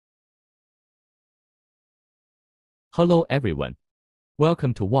Hello everyone.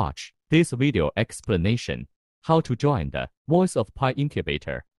 Welcome to watch this video explanation how to join the Voice of Pi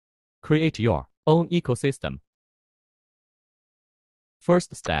incubator. Create your own ecosystem.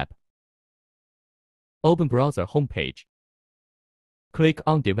 First step. Open browser homepage. Click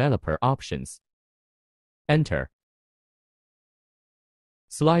on Developer Options. Enter.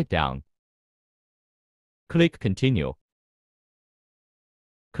 Slide down. Click Continue.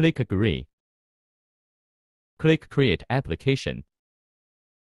 Click Agree. Click Create Application.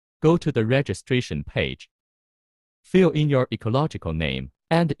 Go to the registration page. Fill in your ecological name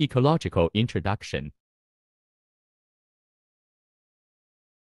and ecological introduction.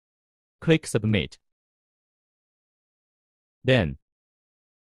 Click Submit. Then,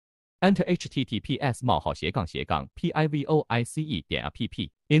 enter https://pivoice.app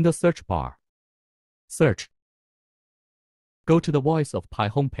in the search bar. Search. Go to the Voice of Pi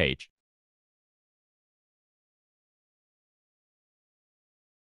homepage.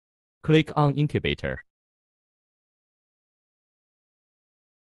 Click on Incubator.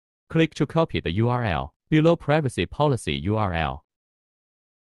 Click to copy the URL below Privacy Policy URL.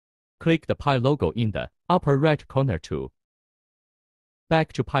 Click the Pi logo in the upper right corner too.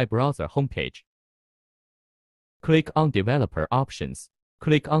 Back to Pi browser homepage. Click on Developer Options.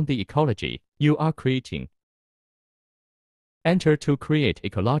 Click on the ecology you are creating. Enter to create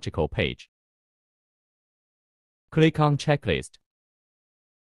ecological page. Click on Checklist.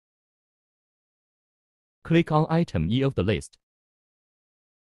 Click on item E of the list.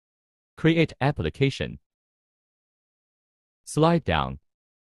 Create application. Slide down.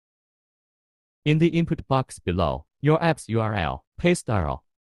 In the input box below your app's URL, paste URL.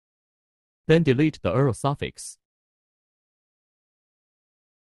 Then delete the URL suffix.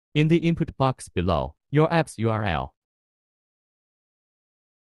 In the input box below your app's URL,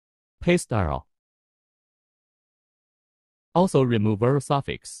 paste URL. Also remove URL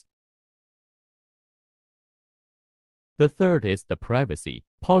suffix. The third is the Privacy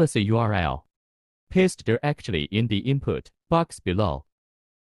Policy URL. Paste directly in the input box below.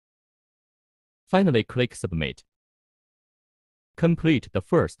 Finally, click Submit. Complete the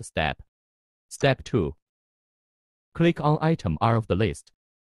first step. Step 2. Click on item R of the list.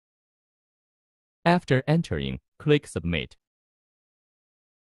 After entering, click Submit.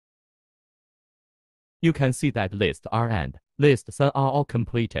 You can see that list R and list S are all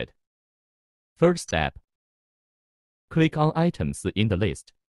completed. Third step. Click on items in the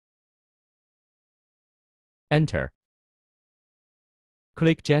list. Enter.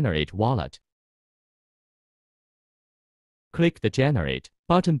 Click Generate Wallet. Click the Generate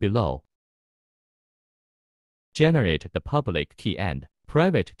button below. Generate the public key and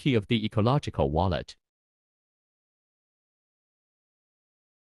private key of the ecological wallet.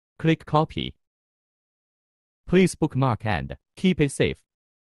 Click Copy. Please bookmark and keep it safe.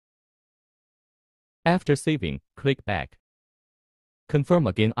 After saving, click Back. Confirm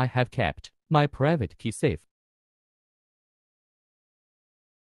again I have kept my private key safe.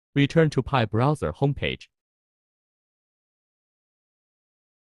 Return to Pi browser homepage.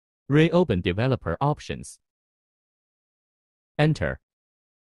 Reopen Developer Options. Enter.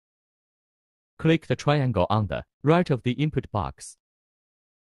 Click the triangle on the right of the input box.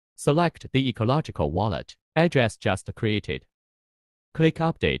 Select the ecological wallet address just created. Click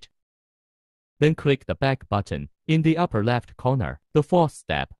Update. Then click the Back button in the upper left corner, the fourth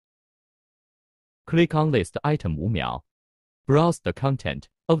step. Click on List Item 5 秒. Browse the content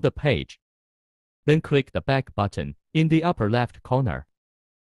of the page. Then click the Back button in the upper left corner.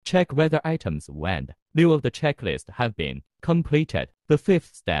 Check whether items 1 and 6 of the checklist have been completed. The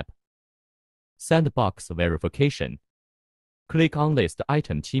fifth step. Sandbox verification. Click on List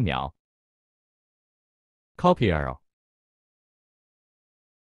Item 7秒. Copy URL.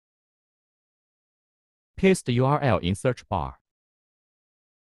 Paste the URL in search bar.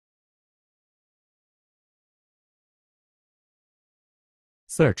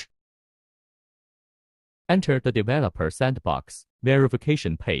 Search. Enter the developer sandbox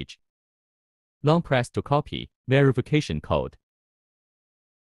verification page. Long press to copy verification code.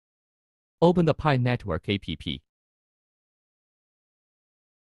 Open the Pi Network app.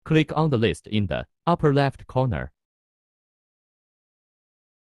 Click on the list in the upper left corner.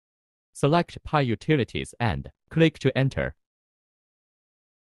 Select Pi Utilities and click to enter.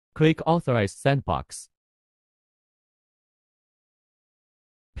 Click Authorize Sandbox.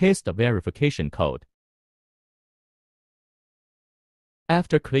 Paste the verification code.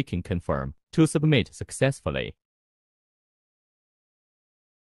 After clicking Confirm to submit successfully.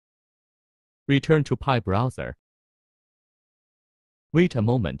 Return to Pi browser. Wait a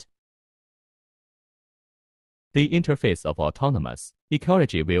moment. The interface of autonomous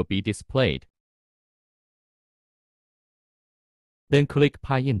ecology will be displayed. Then click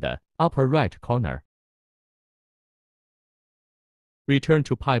Pi in the upper right corner. Return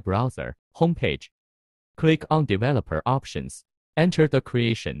to Pi browser homepage. Click on Developer Options. Enter the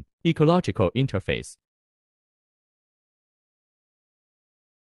Creation Ecological Interface.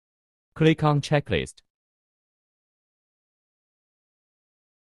 Click on Checklist.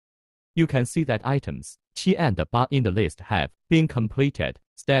 You can see that items Qi and Ba in the list have been completed.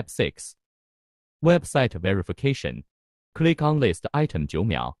 Step 6. Website Verification. Click on List Item 9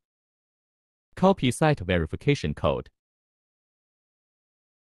秒. Copy site verification code.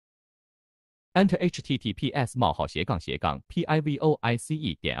 Enter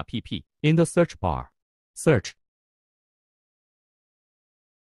https://pivoice.app in the search bar. Search.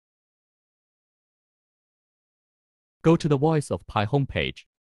 Go to the Voice of Pi homepage.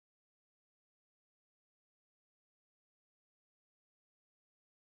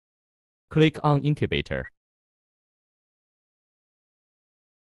 Click on Incubator.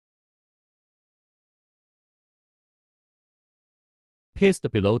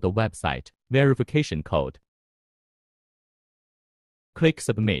 Paste below the website verification code. Click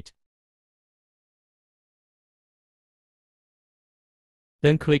Submit.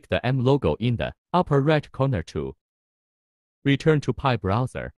 Then click the M logo in the upper right corner to return to Pi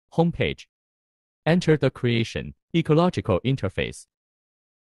browser homepage. Enter the Creation Ecological Interface.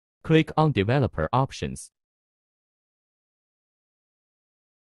 Click on Developer Options.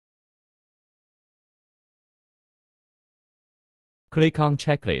 Click on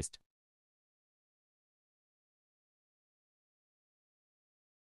Checklist.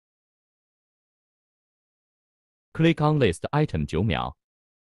 Click on List Item 9秒.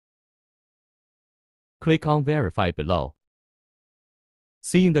 Click on Verify below.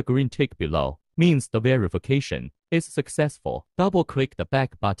 Seeing the green tick below means the verification is successful. Double-click the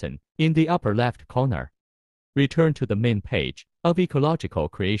back button in the upper left corner. Return to the main page of Ecological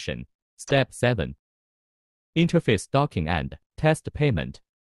Creation. Step 7. Interface Docking and Test Payment.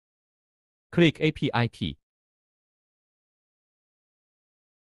 Click API key.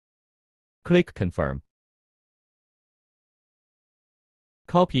 Click Confirm.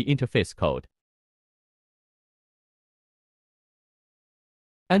 Copy interface code.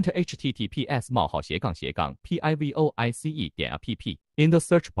 Enter https://pivoice.app in the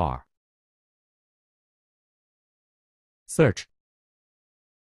search bar. Search.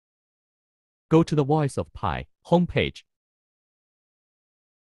 Go to the Voice of Pi homepage.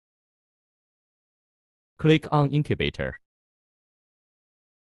 Click on Incubator.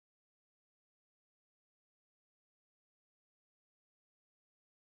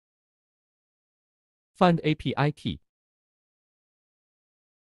 Find API key.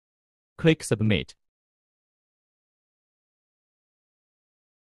 Click Submit.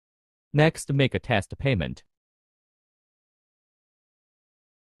 Next, make a test payment.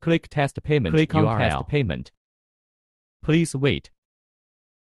 Click Test Payment. Click on Test Payment. Please wait.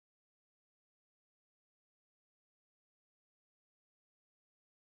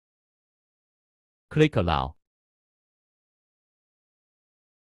 Click Allow.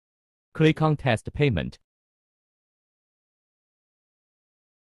 Click on Test Payment.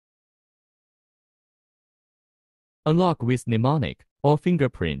 Unlock with mnemonic or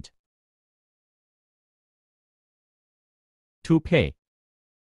fingerprint. To pay.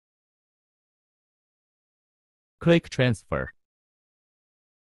 Click Transfer.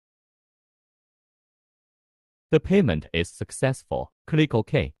 The payment is successful. Click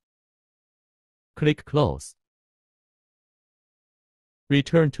OK. Click Close.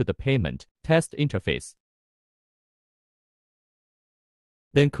 Return to the Payment Test interface.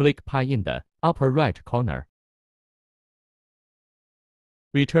 Then click Pi in the upper right corner.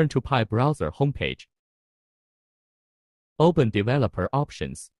 Return to Pi browser homepage. Open Developer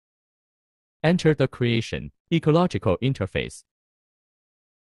Options. Enter the Creation Ecological Interface.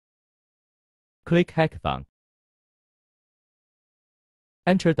 Click Hackathon.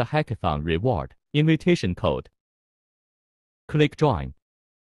 Enter the Hackathon reward invitation code. Click Join.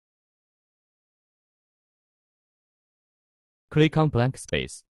 Click on blank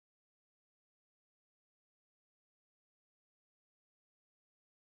space.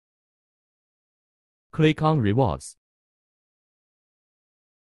 Click on Rewards.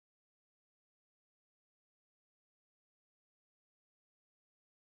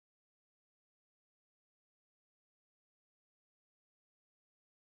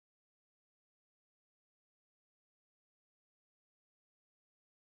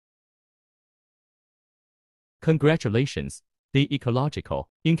 Congratulations! The ecological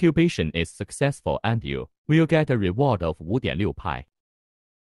incubation is successful and you will get a reward of 5.6 pi.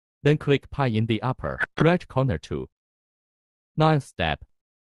 Then click pi in the upper right corner too. Ninth step.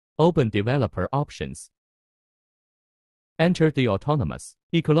 Open Developer Options. Enter the autonomous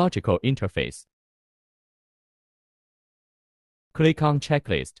ecological interface. Click on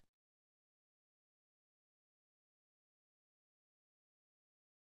Checklist.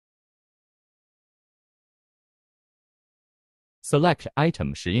 Select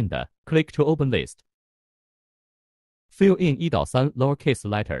Item 石印的 Click to open list. Fill in 1到3 lowercase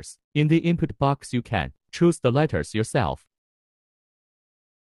letters. In the input box you can choose the letters yourself.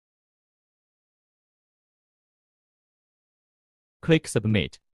 Click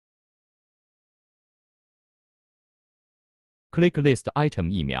Submit. Click List Item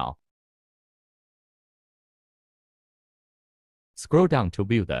 1秒. Scroll down to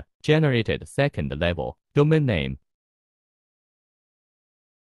view the generated second level domain name.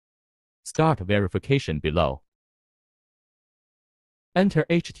 Start verification below. Enter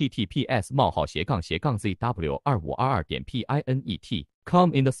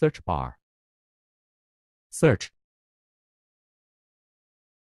https://zw2522.pinet.com in the search bar. Search.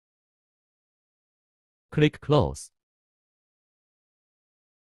 Click Close.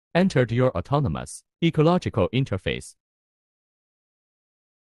 Entered your autonomous ecological interface.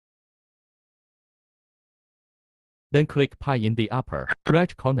 Then click Pi in the upper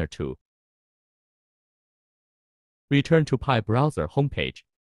right corner too. Return to Pi browser homepage.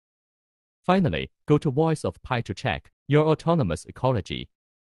 Finally, go to Voice of Pi to check your autonomous ecology.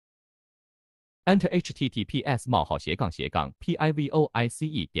 Enter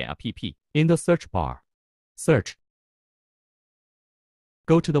https://pivoice.app in the search bar. Search.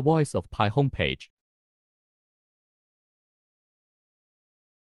 Go to the Voice of Pi homepage.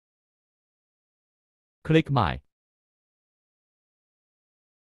 Click My.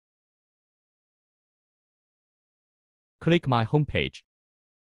 Click My homepage.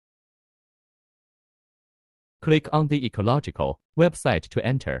 Click on the ecological website to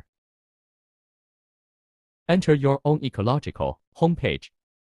enter. Enter your own ecological homepage.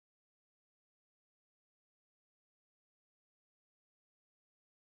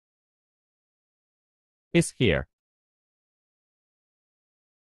 It's here.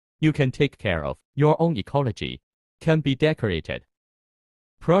 You can take care of your own ecology. Can be decorated.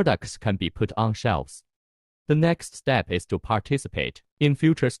 Products can be put on shelves. The next step is to participate in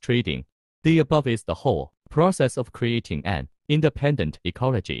futures trading. The above is the whole process of creating an independent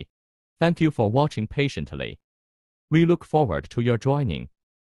ecology. Thank you for watching patiently. We look forward to your joining.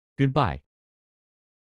 Goodbye.